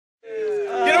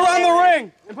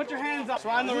and put your hands up.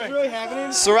 Surround the ring. Is this really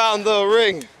happening? Surround the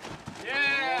ring.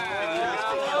 Yeah!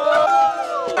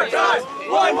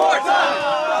 One more time!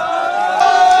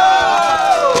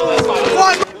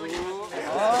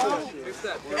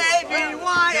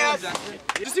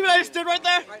 Did you see what I just did right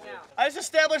there? I just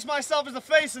established myself as the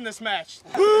face in this match.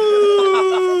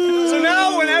 So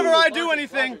now whenever I do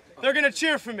anything, they're gonna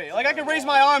cheer for me. Like I can raise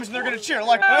my arms and they're gonna cheer.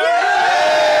 Like,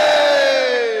 hey!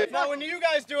 Now when you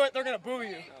guys do it, they're gonna boo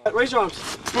you. Raise your arms.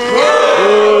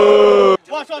 Boo!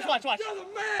 Watch, watch, watch, watch.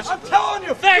 I'm telling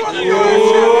you! Thank you!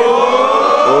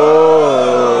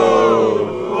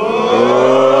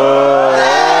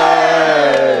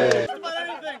 About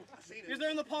anything, because they're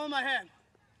in the palm of my hand.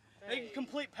 They can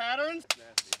complete patterns.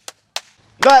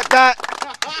 That.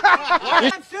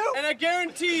 And I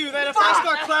guarantee you that if I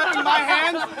start clapping my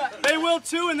hands, they will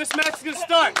too, and this match is gonna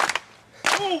start.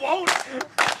 Oh, won't.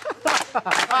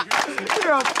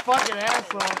 You're a fucking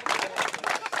asshole.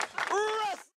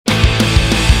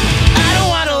 I don't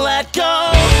wanna let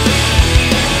go.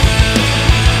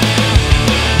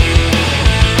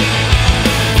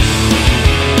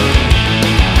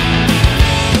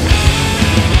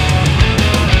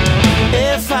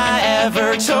 If I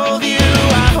ever told you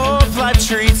I hope life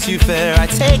treats you fair, I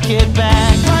take it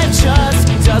back. Life just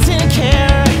doesn't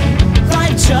care.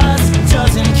 Life just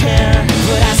doesn't care.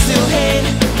 But I still hate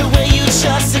the way you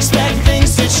just expect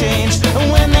things to change.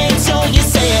 And when they don't, you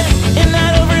say it in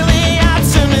that overly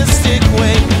optimistic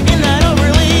way. In that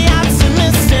overly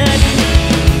optimistic.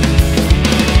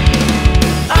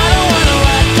 I don't wanna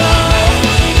let go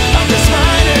of this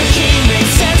minor key.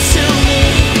 Makes sense to me.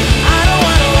 I don't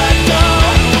wanna let go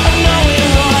of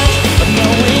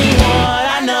knowing what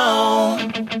I know.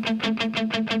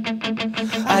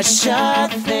 I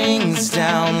shut things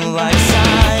down like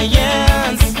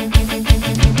science.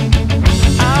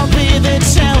 I'll be the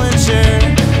challenger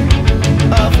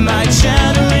of my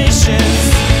generations.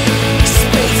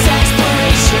 Space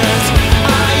explorations.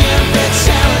 I am the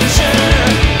challenger.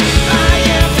 I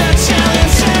am the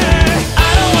challenger. I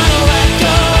don't wanna let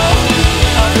go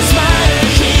of this minor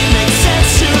key. Makes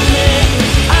sense to me.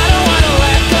 I don't wanna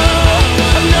let go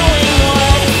of knowing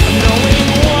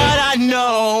what I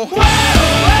know.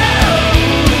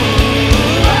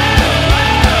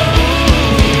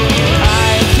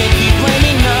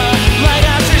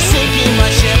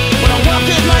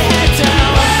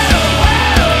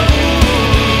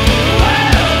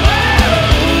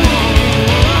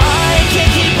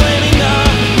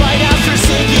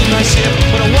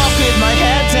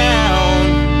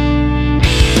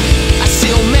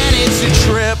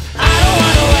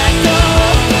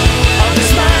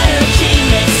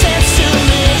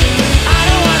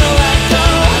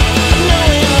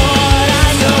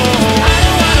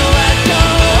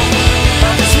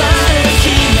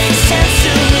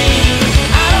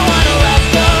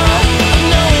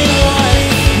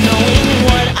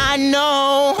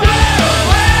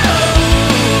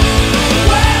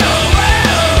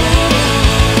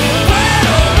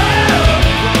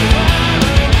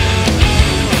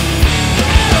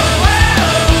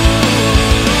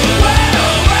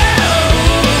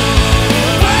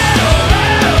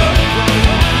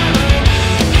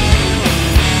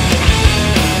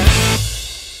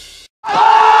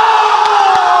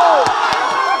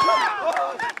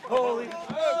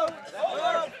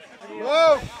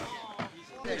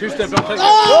 Two-step, don't take it.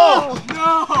 No!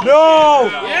 No!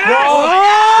 Yes! No!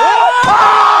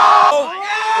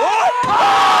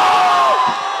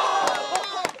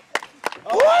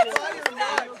 What?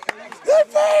 Good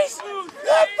face!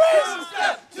 Good face!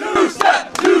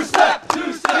 Two-step! Two-step!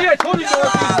 Two-step! See, I told you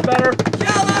North is better.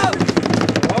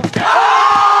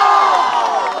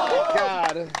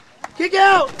 God. Kick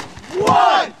out!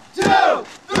 1, 2,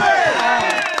 3!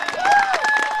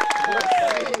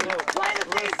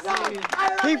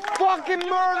 He fucking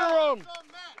murdered him!